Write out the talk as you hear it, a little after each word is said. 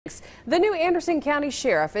The new Anderson County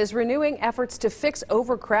Sheriff is renewing efforts to fix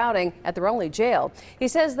overcrowding at their only jail. He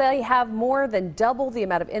says they have more than double the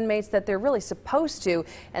amount of inmates that they're really supposed to,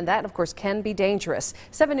 and that, of course, can be dangerous.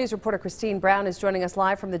 7 News reporter Christine Brown is joining us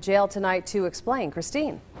live from the jail tonight to explain.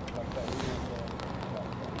 Christine.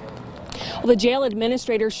 Well, the jail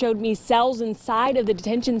administrator showed me cells inside of the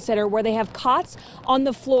detention center where they have cots on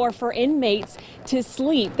the floor for inmates to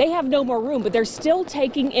sleep. They have no more room, but they're still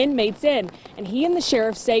taking inmates in. And he and the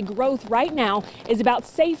sheriff say growth right now is about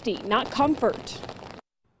safety, not comfort.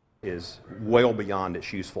 Is well beyond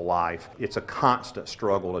its useful life. It's a constant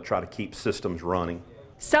struggle to try to keep systems running.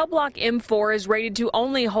 Cell block M4 is rated to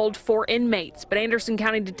only hold 4 inmates, but Anderson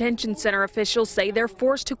County Detention Center officials say they're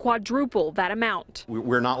forced to quadruple that amount.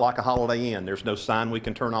 We're not like a Holiday Inn. There's no sign we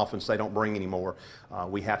can turn off and say don't bring any more.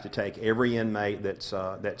 We have to take every inmate that's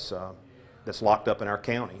locked up in our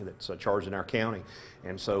county, that's charged in our county,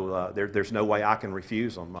 and so there's no way I can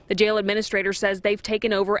refuse them. The jail administrator says they've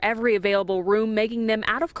taken over every available room, making them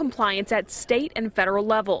out of compliance at state and federal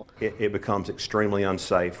level. It becomes extremely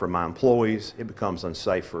unsafe for my employees. It becomes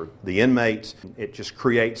unsafe for the inmates. It just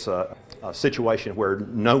creates a situation where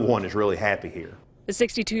no one is really happy here. The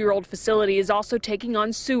 62-year-old facility is also taking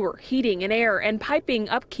on sewer, heating and air, and piping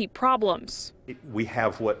upkeep problems. We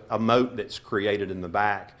have a moat that's created in the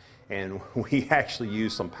back, and we actually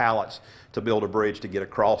use some pallets to build a bridge to get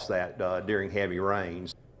across that during heavy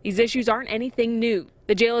rains. These issues aren't anything new.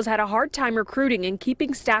 The jail has had a hard time recruiting and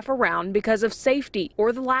keeping staff around because of safety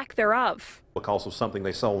or the lack thereof. Because of something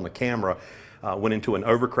they saw on the camera, went into an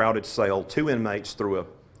overcrowded cell. 2 inmates threw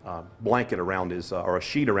a blanket around or a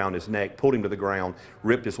sheet around his neck, pulled him to the ground,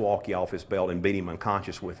 ripped his walkie off his belt, and beat him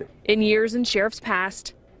unconscious with it. In years and sheriffs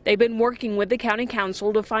past, they've been working with the county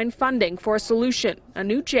council to find funding for a solution. A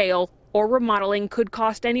new jail or remodeling could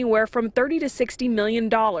cost anywhere from $30 to $60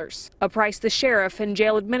 million, a price the sheriff and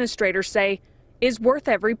jail administrators say is worth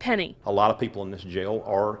every penny. A lot of people in this jail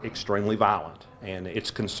are extremely violent, and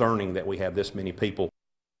it's concerning that we have this many people.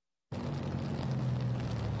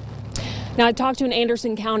 Now, I talked to an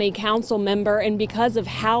Anderson County council member, and because of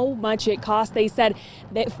how much it costs, they said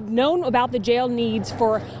they've known about the jail needs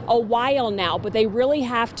for a while now, but they really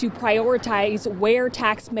have to prioritize where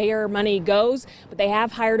taxpayer money goes. But they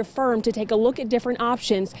have hired a firm to take a look at different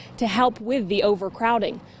options to help with the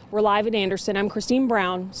overcrowding. We're live in Anderson. I'm Christine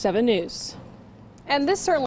Brown, 7 News. And this certainly